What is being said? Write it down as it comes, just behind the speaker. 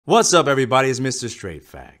What's up, everybody? It's Mr. Straight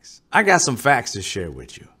Facts. I got some facts to share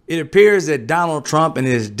with you. It appears that Donald Trump and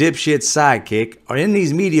his dipshit sidekick are in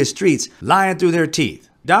these media streets lying through their teeth.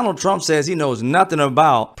 Donald Trump says he knows nothing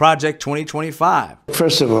about Project 2025.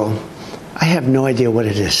 First of all, I have no idea what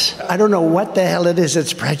it is. I don't know what the hell it is.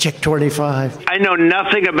 It's Project 25. I know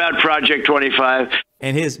nothing about Project 25.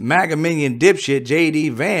 And his MAGA minion dipshit J.D.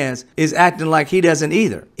 Vance is acting like he doesn't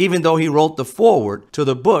either, even though he wrote the foreword to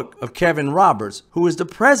the book of Kevin Roberts, who is the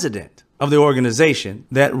president of the organization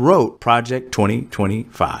that wrote Project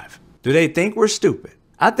 2025. Do they think we're stupid?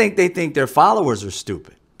 I think they think their followers are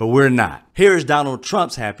stupid, but we're not. Here is Donald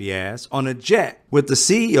Trump's happy ass on a jet with the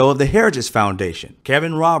CEO of the Heritage Foundation,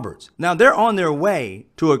 Kevin Roberts. Now they're on their way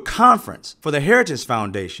to a conference for the Heritage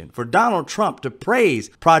Foundation for Donald Trump to praise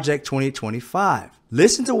Project 2025.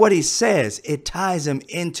 Listen to what he says. It ties him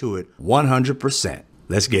into it 100%.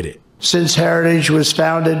 Let's get it. Since Heritage was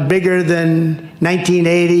founded, bigger than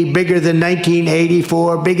 1980, bigger than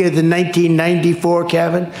 1984, bigger than 1994,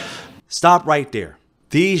 Kevin. Stop right there.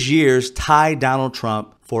 These years tie Donald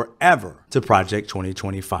Trump forever to Project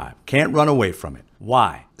 2025. Can't run away from it.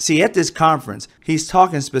 Why? See, at this conference, he's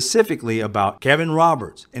talking specifically about Kevin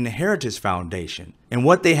Roberts and the Heritage Foundation and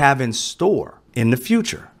what they have in store in the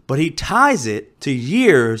future. But he ties it to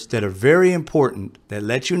years that are very important that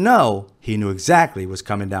let you know he knew exactly what's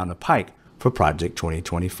coming down the pike for Project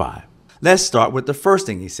 2025. Let's start with the first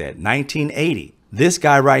thing he said, 1980. This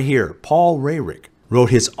guy right here, Paul Rayrick, wrote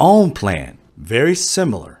his own plan, very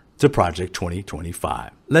similar to Project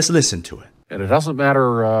 2025. Let's listen to it. And it doesn't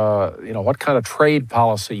matter, what kind of trade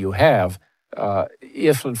policy you have,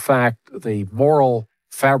 if in fact the moral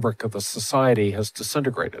fabric of the society has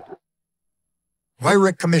disintegrated.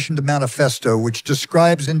 Rayrick commissioned a manifesto which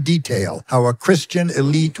describes in detail how a Christian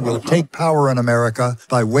elite will take power in America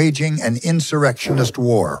by waging an insurrectionist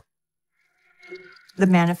war. The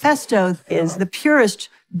manifesto is the purest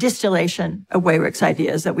distillation of Rayrick's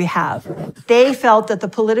ideas that we have. They felt that the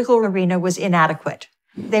political arena was inadequate.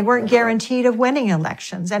 They weren't guaranteed of winning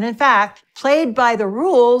elections. And in fact, played by the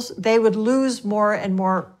rules, they would lose more and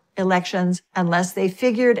more elections unless they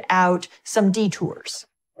figured out some detours.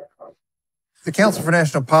 The Council for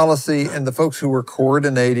National Policy and the folks who were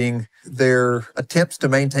coordinating their attempts to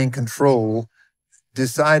maintain control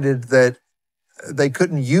decided that they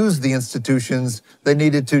couldn't use the institutions. They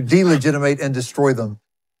needed to delegitimate and destroy them.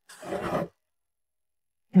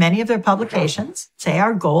 Many of their publications say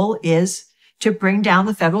our goal is to bring down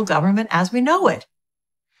the federal government as we know it.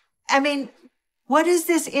 I mean, what is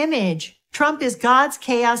this image? Trump is God's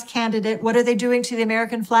chaos candidate. What are they doing to the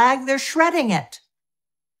American flag? They're shredding it.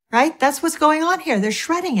 Right? That's what's going on here. They're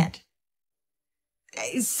shredding it.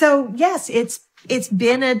 So yes, it's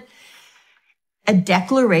been a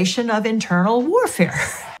declaration of internal warfare.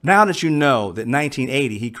 Now that you know that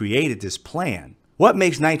 1980 he created this plan, what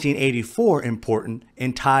makes 1984 important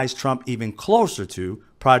and ties Trump even closer to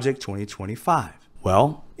Project 2025?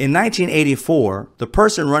 Well, in 1984, the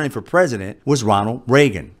person running for president was Ronald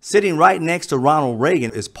Reagan. Sitting right next to Ronald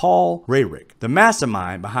Reagan is Paul Rayrick, the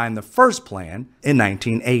mastermind behind the first plan in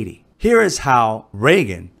 1980. Here is how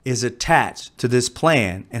Reagan is attached to this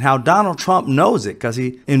plan and how Donald Trump knows it because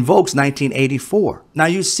he invokes 1984. Now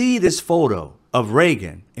you see this photo of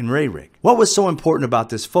Reagan and Rayrick. What was so important about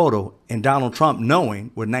this photo and Donald Trump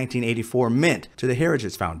knowing what 1984 meant to the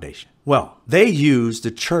Heritage Foundation? Well, they used the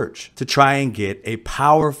church to try and get a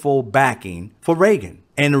powerful backing for Reagan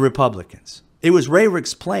and the Republicans. It was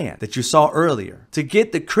Rayrick's plan that you saw earlier to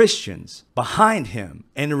get the Christians behind him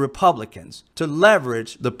and the Republicans to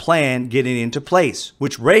leverage the plan getting into place,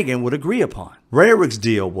 which Reagan would agree upon. Rayrick's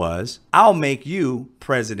deal was, I'll make you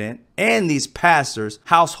president and these pastors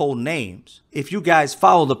household names if you guys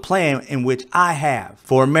follow the plan in which I have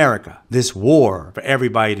for America, this war for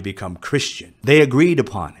everybody to become Christian. They agreed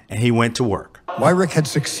upon it, and he went to work. Rayrick had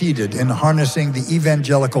succeeded in harnessing the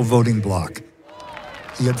evangelical voting bloc.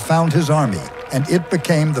 He had found his army, and it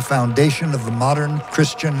became the foundation of the modern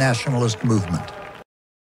Christian nationalist movement.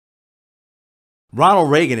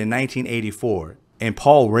 Ronald Reagan in 1984 and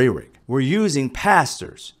Paul Rayrick were using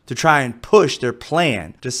pastors to try and push their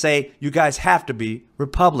plan to say, you guys have to be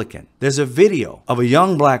Republican. There's a video of a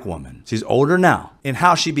young black woman, she's older now, and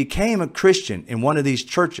how she became a Christian in one of these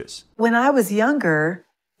churches. When I was younger,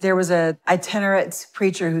 there was an itinerant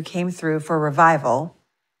preacher who came through for revival.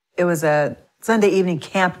 It was a Sunday evening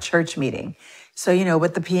camp church meeting. So,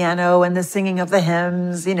 with the piano and the singing of the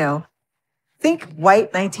hymns, think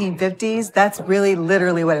white 1950s. That's really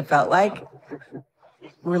literally what it felt like.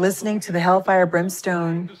 We're listening to the Hellfire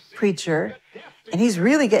Brimstone preacher, and he's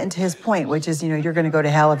really getting to his point, which is, you're going to go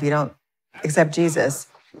to hell if you don't accept Jesus.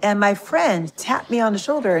 And my friend tapped me on the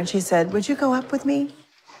shoulder and she said, would you go up with me?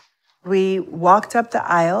 We walked up the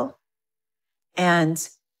aisle and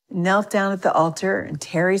knelt down at the altar, and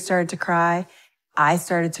Terry started to cry. I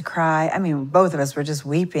started to cry. I mean, both of us were just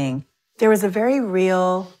weeping. There was a very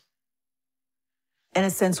real, in a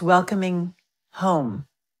sense, welcoming home,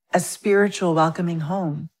 a spiritual welcoming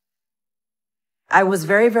home. I was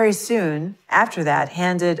very, very soon after that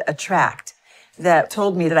handed a tract that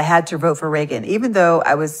told me that I had to vote for Reagan, even though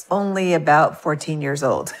I was only about 14 years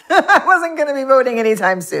old. I wasn't going to be voting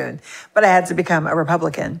anytime soon, but I had to become a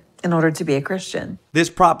Republican in order to be a Christian. This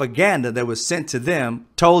propaganda that was sent to them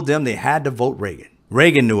told them they had to vote Reagan.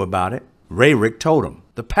 Reagan knew about it. Rayrick told them.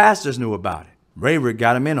 The pastors knew about it. Rayrick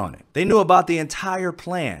got him in on it. They knew about the entire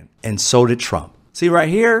plan, and so did Trump. See, right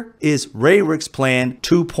here is Rayrick's plan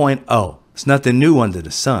 2.0. It's nothing new under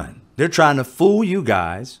the sun. They're trying to fool you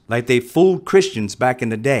guys like they fooled Christians back in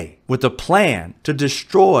the day with a plan to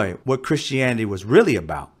destroy what Christianity was really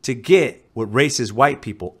about, to get what racist white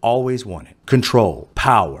people always wanted: control,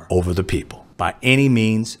 power over the people by any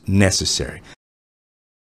means necessary.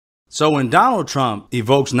 So when Donald Trump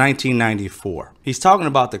evokes 1994, he's talking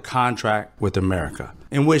about the contract with America,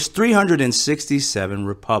 in which 367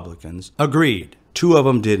 Republicans agreed. 2 of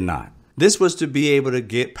them did not. This was to be able to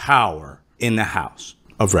get power in the House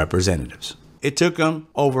of Representatives. It took them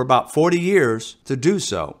over about 40 years to do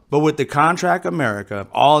so. But with the contract America,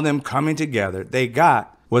 all of them coming together, they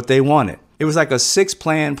got what they wanted. It was like a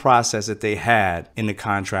 6-plan process that they had in the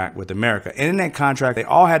contract with America. And in that contract, they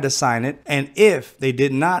all had to sign it. And if they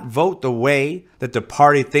did not vote the way that the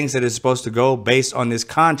party thinks that it's supposed to go based on this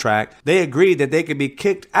contract, they agreed that they could be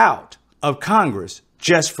kicked out of Congress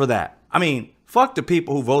just for that. I mean, fuck the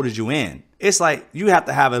people who voted you in. It's like you have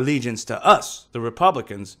to have allegiance to us, the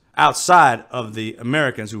Republicans, outside of the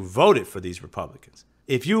Americans who voted for these Republicans.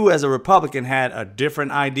 If you as a Republican had a different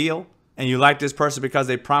ideal and you like this person because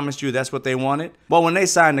they promised you that's what they wanted, well, when they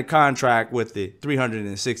signed the contract with the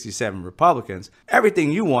 367 Republicans,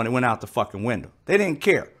 everything you wanted went out the fucking window. They didn't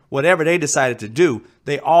care. Whatever they decided to do,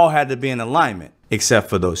 they all had to be in alignment, except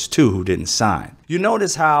for those 2 who didn't sign. You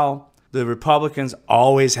notice how the Republicans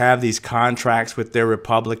always have these contracts with their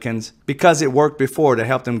Republicans because it worked before to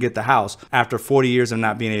help them get the House. After 40 years of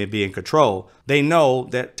not being able to be in control, they know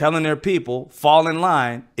that telling their people fall in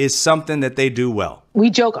line is something that they do well. I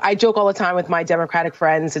joke all the time with my Democratic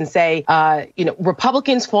friends and say,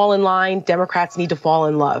 Republicans fall in line, Democrats need to fall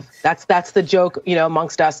in love. That's the joke,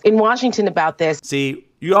 amongst us in Washington about this. See,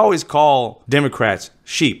 you always call Democrats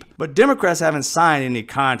sheep, but Democrats haven't signed any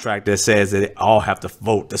contract that says that they all have to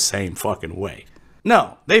vote the same fucking way.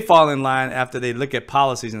 No, they fall in line after they look at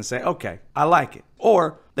policies and say, okay, I like it.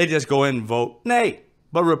 Or they just go in and vote nay.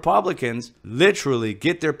 But Republicans literally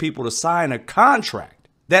get their people to sign a contract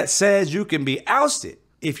that says you can be ousted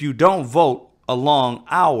if you don't vote along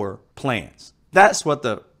our plans. That's what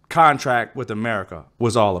the contract with America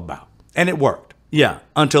was all about. And it worked. Yeah,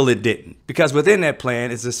 until it didn't. Because within that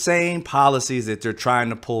plan is the same policies that they're trying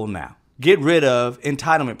to pull now. Get rid of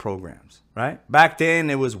entitlement programs, right? Back then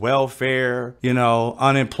it was welfare,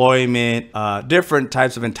 unemployment, different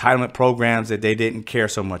types of entitlement programs that they didn't care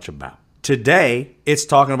so much about. Today, it's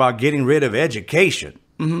talking about getting rid of education.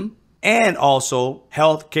 And also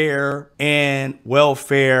health care and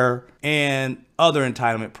welfare and other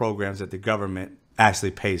entitlement programs that the government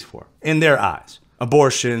actually pays for in their eyes.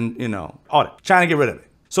 Abortion, all that, trying to get rid of it.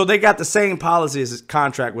 So they got the same policies as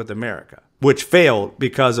contract with America, which failed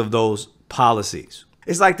because of those policies.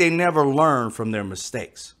 It's like they never learn from their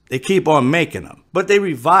mistakes. They keep on making them, but they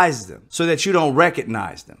revise them so that you don't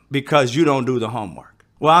recognize them because you don't do the homework.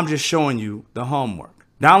 Well, I'm just showing you the homework.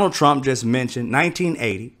 Donald Trump just mentioned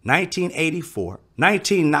 1980, 1984,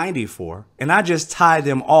 1994, and I just tied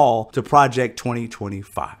them all to Project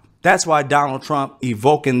 2025. That's why Donald Trump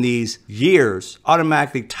evoking these years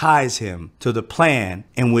automatically ties him to the plan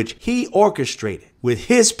in which he orchestrated with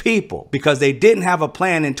his people because they didn't have a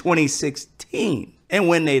plan in 2016. And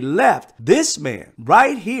when they left, this man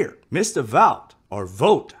right here, Mr.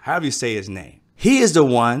 Vote, however you say his name, he is the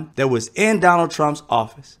one that was in Donald Trump's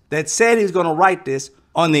office that said he was going to write this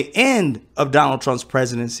on the end of Donald Trump's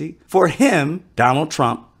presidency for him, Donald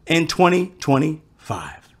Trump, in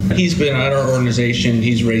 2025. He's been at our organization.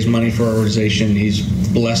 He's raised money for our organization. He's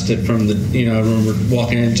blessed it from I remember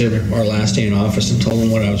walking into our last day in office and told him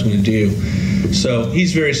what I was going to do. So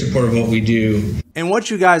he's very supportive of what we do. And what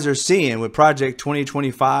you guys are seeing with Project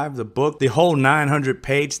 2025, the book, the whole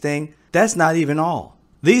 900-page thing, that's not even all.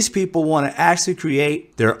 These people want to actually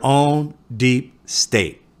create their own deep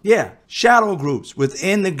state. Yeah, shadow groups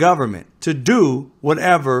within the government to do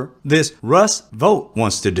whatever this Russ Vote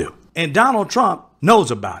wants to do. And Donald Trump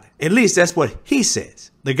knows about it. At least that's what he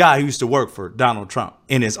says. The guy who used to work for Donald Trump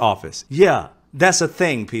in his office. Yeah, that's a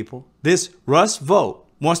thing, people. This Russ vote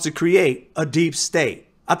wants to create a deep state.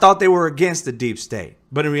 I thought they were against the deep state,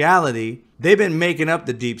 but in reality, they've been making up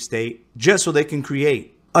the deep state just so they can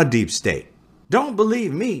create a deep state. Don't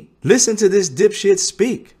believe me. Listen to this dipshit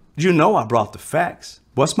speak. You know I brought the facts.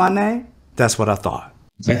 What's my name? That's what I thought.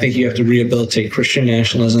 I think you have to rehabilitate Christian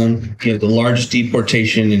nationalism. You have the largest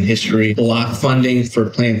deportation in history, block funding for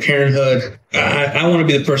Planned Parenthood. I want to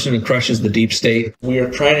be the person who crushes the deep state. We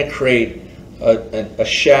are trying to create a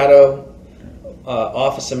shadow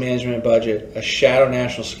Office of Management and Budget, a shadow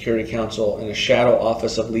National Security Council, and a shadow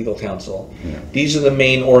Office of Legal Counsel. Yeah. These are the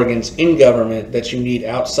main organs in government that you need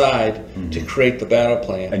outside to create the battle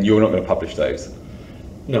plan. And you're not going to publish those?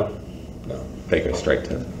 No. They go straight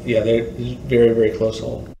to... Yeah, they're very, very close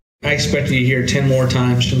hold. I expect you to hear 10 more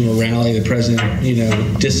times from the rally, the president,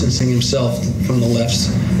 distancing himself from the left's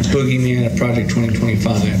boogeyman of Project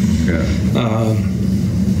 2025. Yeah.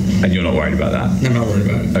 And you're not worried about that? I'm not worried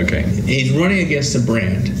about it. Okay. He's running against a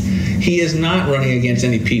brand. He is not running against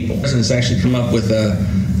any people. The president's actually come up with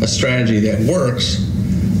a strategy that works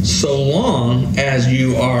so long as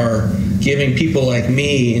you are giving people like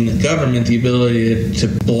me in the government the ability to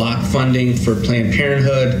block funding for Planned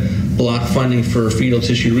Parenthood, block funding for fetal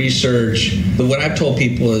tissue research. But what I've told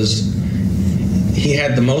people is he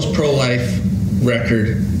had the most pro-life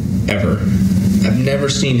record ever. I've never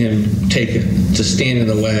seen him to stand in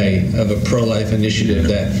the way of a pro-life initiative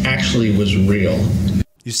that actually was real.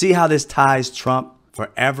 You see how this ties Trump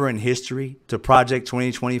forever in history to Project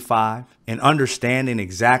 2025 and understanding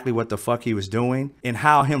exactly what the fuck he was doing, and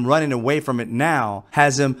how him running away from it now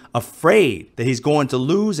has him afraid that he's going to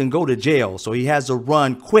lose and go to jail. So he has to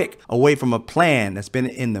run quick away from a plan that's been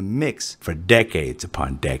in the mix for decades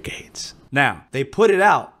upon decades. Now, they put it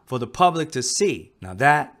out for the public to see. Now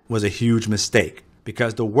that was a huge mistake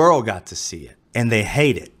because the world got to see it and they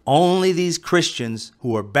hate it. Only these Christians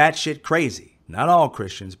who are batshit crazy, not all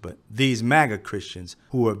Christians, but these MAGA Christians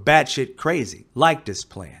who are batshit crazy like this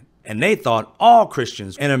plan. And they thought all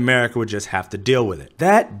Christians in America would just have to deal with it.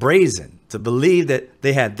 That brazen to believe that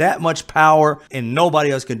they had that much power and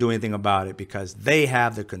nobody else can do anything about it because they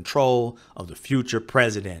have the control of the future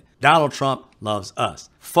president. Donald Trump loves us.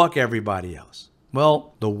 Fuck everybody else.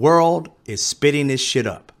 Well, the world is spitting this shit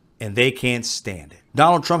up and they can't stand it.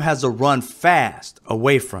 Donald Trump has to run fast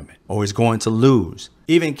away from it or he's going to lose.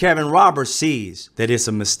 Even Kevin Roberts sees that it's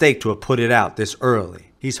a mistake to have put it out this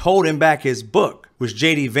early. He's holding back his book, which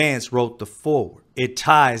J.D. Vance wrote the foreword. It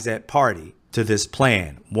ties that party to this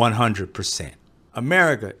plan 100%.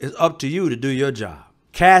 America, it's up to you to do your job.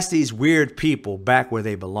 Cast these weird people back where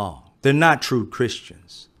they belong. They're not true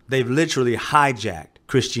Christians. They've literally hijacked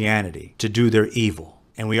Christianity to do their evil.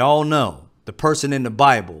 And we all know the person in the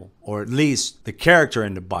Bible, or at least the character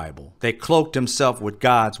in the Bible, they cloaked himself with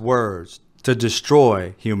God's words to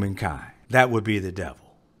destroy humankind. That would be the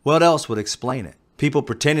devil. What else would explain it? People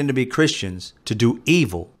pretending to be Christians to do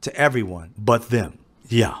evil to everyone but them.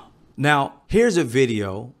 Yeah. Now, here's a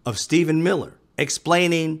video of Stephen Miller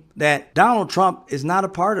explaining that Donald Trump is not a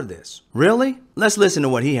part of this. Really? Let's listen to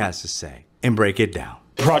what he has to say and break it down.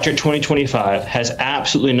 Project 2025 has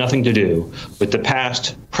absolutely nothing to do with the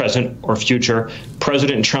past, present, or future.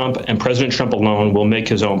 President Trump and President Trump alone will make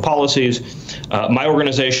his own policies. My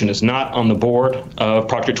organization is not on the board of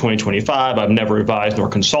Project 2025. I've never advised nor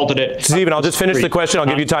consulted it. Stephen, I'll just finish the question. I'll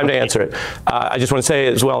give you time to answer it. I just want to say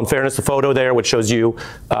as well, in fairness, the photo there, which shows you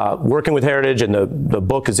working with Heritage, and the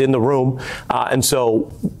book is in the room. And so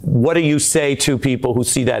what do you say to people who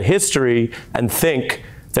see that history and think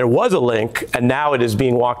there was a link, and now it is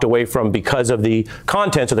being walked away from because of the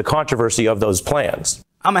contents of the controversy of those plans?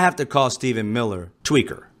 I'm gonna have to call Stephen Miller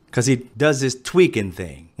tweaker, because he does this tweaking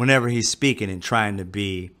thing whenever he's speaking and trying to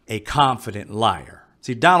be a confident liar.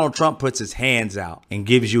 See, Donald Trump puts his hands out and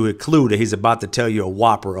gives you a clue that he's about to tell you a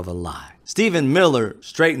whopper of a lie. Stephen Miller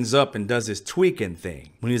straightens up and does his tweaking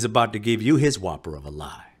thing when he's about to give you his whopper of a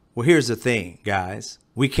lie. Well, here's the thing, guys.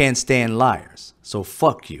 We can't stand liars, so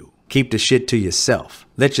fuck you. Keep the shit to yourself.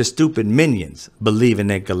 Let your stupid minions believe in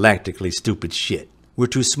their galactically stupid shit. We're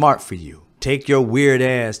too smart for you. Take your weird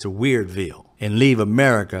ass to Weirdville and leave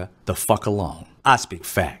America the fuck alone. I speak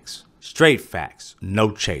facts. Straight facts.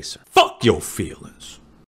 No chaser. Fuck your feelings.